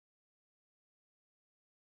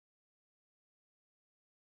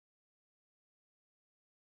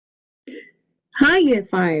Hi, Year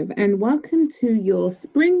 5, and welcome to your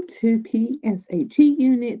Spring 2 PSHE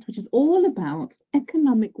unit, which is all about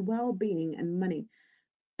economic well-being and money,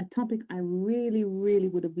 a topic I really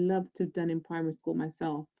would have loved to have done in primary school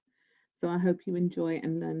myself. So I hope you enjoy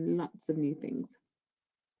and learn lots of new things.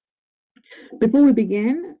 Before we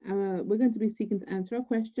begin, we're going to be seeking to answer a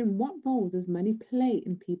question: what role does money play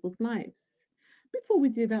in people's lives? Before we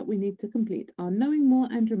do that, we need to complete our knowing more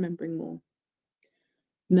and remembering more.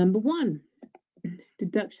 Number 1.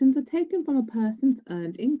 Deductions are taken from a person's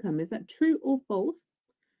earned income. Is that true or false?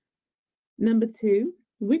 Number 2,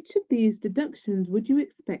 which of these deductions would you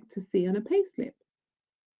expect to see on a payslip?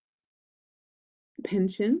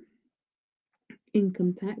 Pension,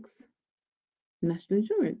 income tax, national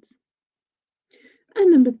insurance. And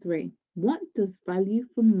number 3, what does value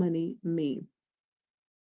for money mean?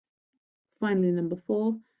 Finally, number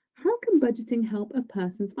 4, how can budgeting help a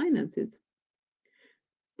person's finances?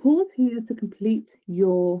 Pause here to complete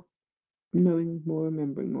your knowing more,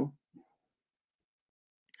 remembering more.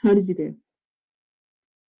 How did you do?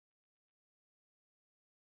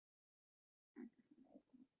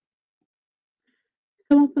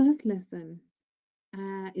 So our first lesson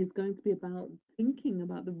is going to be about thinking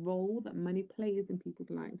about the role that money plays in people's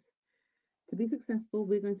lives. To be successful,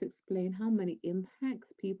 we're going to explain how money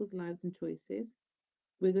impacts people's lives and choices.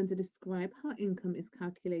 We're going to describe how income is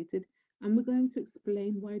calculated, and we're going to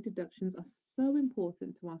explain why deductions are so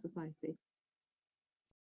important to our society.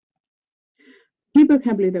 Key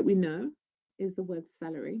vocabulary that we know is the word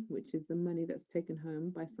salary, which is the money that's taken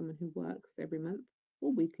home by someone who works every month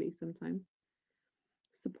or weekly sometimes.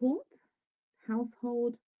 Support,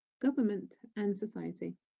 household, government, and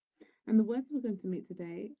society. And the words we're going to meet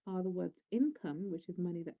today are the words income, which is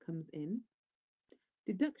money that comes in,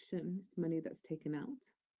 deduction, money that's taken out,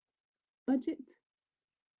 budget,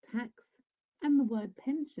 tax, and the word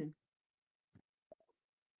pension.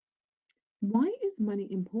 Why is money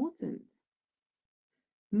important?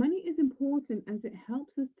 Money is important as it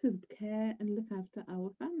helps us to care and look after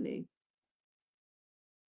our family.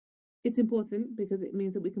 It's important because it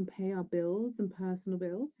means that we can pay our bills and personal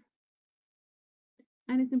bills.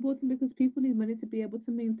 And it's important because people need money to be able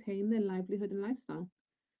to maintain their livelihood and lifestyle.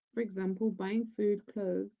 For example, buying food,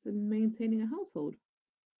 clothes, and maintaining a household.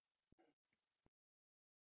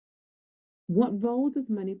 What role does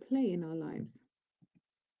money play in our lives?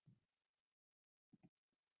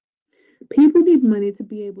 People need money to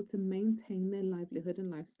be able to maintain their livelihood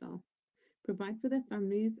and lifestyle, provide for their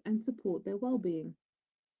families, and support their well-being.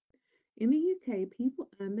 In the UK, people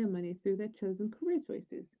earn their money through their chosen career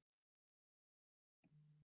choices.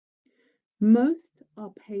 Most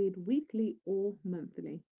are paid weekly or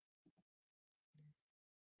monthly,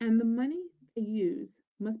 and the money they use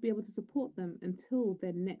must be able to support them until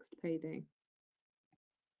their next payday.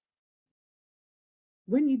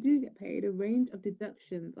 When you do get paid, a range of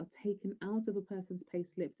deductions are taken out of a person's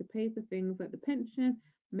payslip to pay for things like the pension,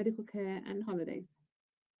 medical care, and holidays.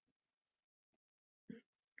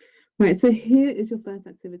 Right, so here is your first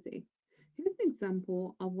activity. Here's an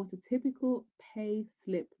example of what a typical pay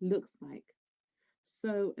slip looks like.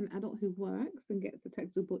 So an adult who works and gets a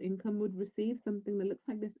taxable income would receive something that looks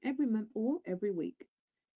like this every month or every week.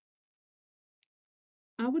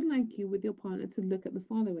 I would like you with your partner to look at the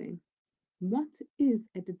following. What is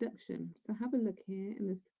a deduction? So have a look here in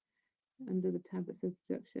this under the tab that says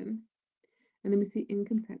deduction. And then we see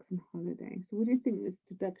income tax and holiday. So what do you think this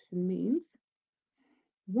deduction means?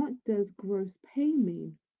 What does gross pay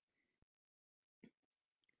mean?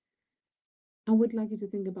 I would like you to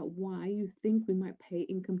think about why you think we might pay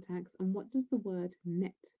income tax and what does the word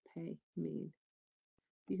net pay mean?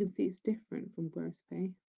 You can see it's different from gross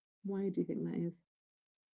pay. Why do you think that is?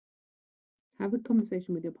 Have a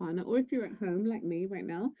conversation with your partner, or if you're at home like me right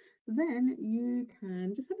now, then you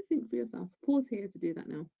can just have a think for yourself. Pause here to do that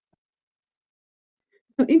now.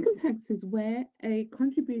 So income tax is where a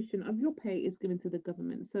contribution of your pay is given to the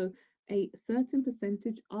government. So a certain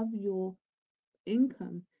percentage of your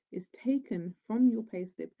income is taken from your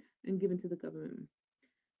payslip and given to the government.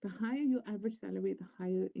 The higher your average salary, the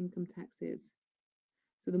higher income tax is.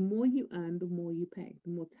 So the more you earn, the more you pay,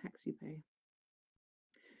 the more tax you pay.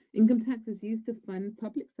 Income tax is used to fund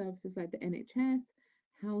public services like the NHS,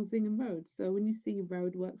 housing, and roads. So when you see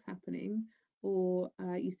road works happening or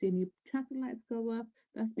you see new traffic lights go up,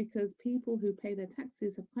 that's because people who pay their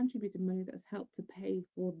taxes have contributed money that's helped to pay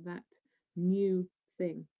for that new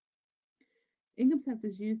thing. Income tax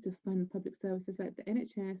is used to fund public services like the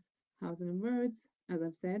NHS, housing and roads, as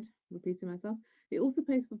I've said, repeating myself. It also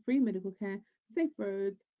pays for free medical care, safe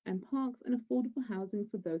roads and parks, and affordable housing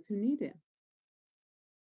for those who need it.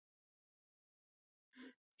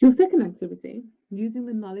 Your second activity, using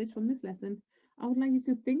the knowledge from this lesson, I would like you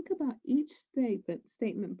to think about each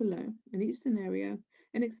statement below and each scenario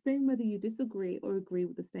and explain whether you disagree or agree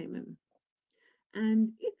with the statement.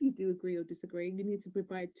 And if you do agree or disagree, you need to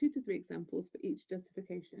provide 2 to 3 examples for each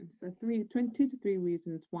justification. So 2 to 3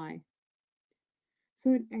 reasons why. So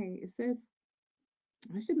in A, it says,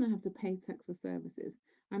 I should not have to pay tax for services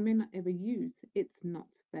I may not ever use. It's not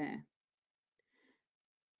fair.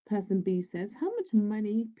 Person B says, how much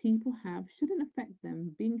money people have shouldn't affect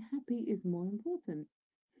them. Being happy is more important.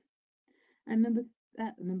 And number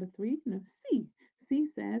three, no, C. C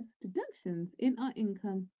says, deductions in our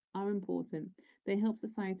income are important. They help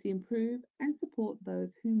society improve and support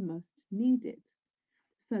those who most need it.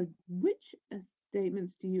 So, which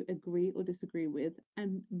statements do you agree or disagree with,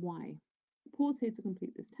 and why? Pause here to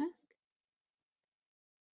complete this task.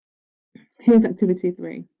 Here's activity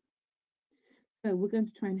 3. So we're going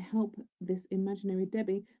to try and help this imaginary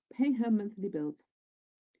Debbie pay her monthly bills.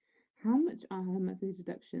 How much are her monthly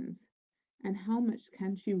deductions? And how much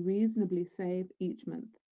can she reasonably save each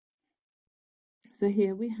month? So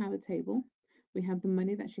here we have a table. We have the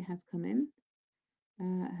money that she has come in,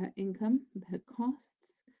 her income, her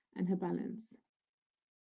costs, and her balance.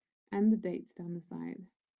 And the dates down the side,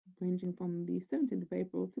 ranging from the 17th of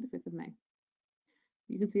April to the 5th of May.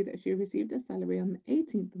 You can see that she received a salary on the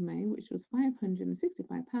 18th of May, which was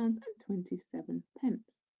 £565.27.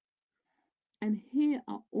 And here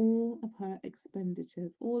are all of her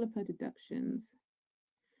expenditures, all of her deductions.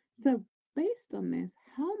 So based on this,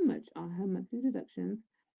 how much are her monthly deductions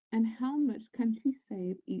and how much can she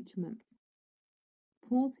save each month?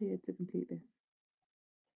 Pause here to complete this.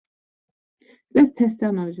 Let's test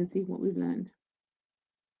our knowledge and see what we've learned.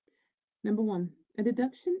 Number 1, a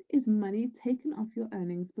deduction is money taken off your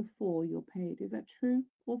earnings before you're paid. Is that true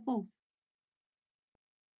or false?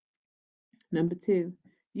 Number 2,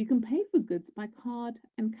 you can pay for goods by card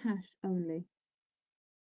and cash only.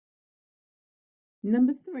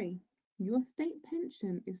 Number 3, your state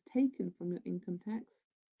pension is taken from your income tax.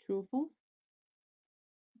 True or false?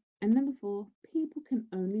 And number 4, people can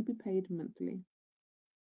only be paid monthly.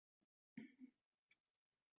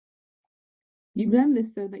 You've learned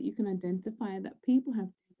this so that you can identify that people have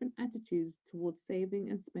different attitudes towards saving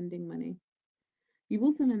and spending money. You've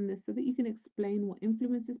also learned this so that you can explain what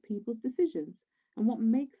influences people's decisions and what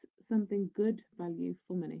makes something good value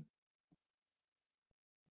for money.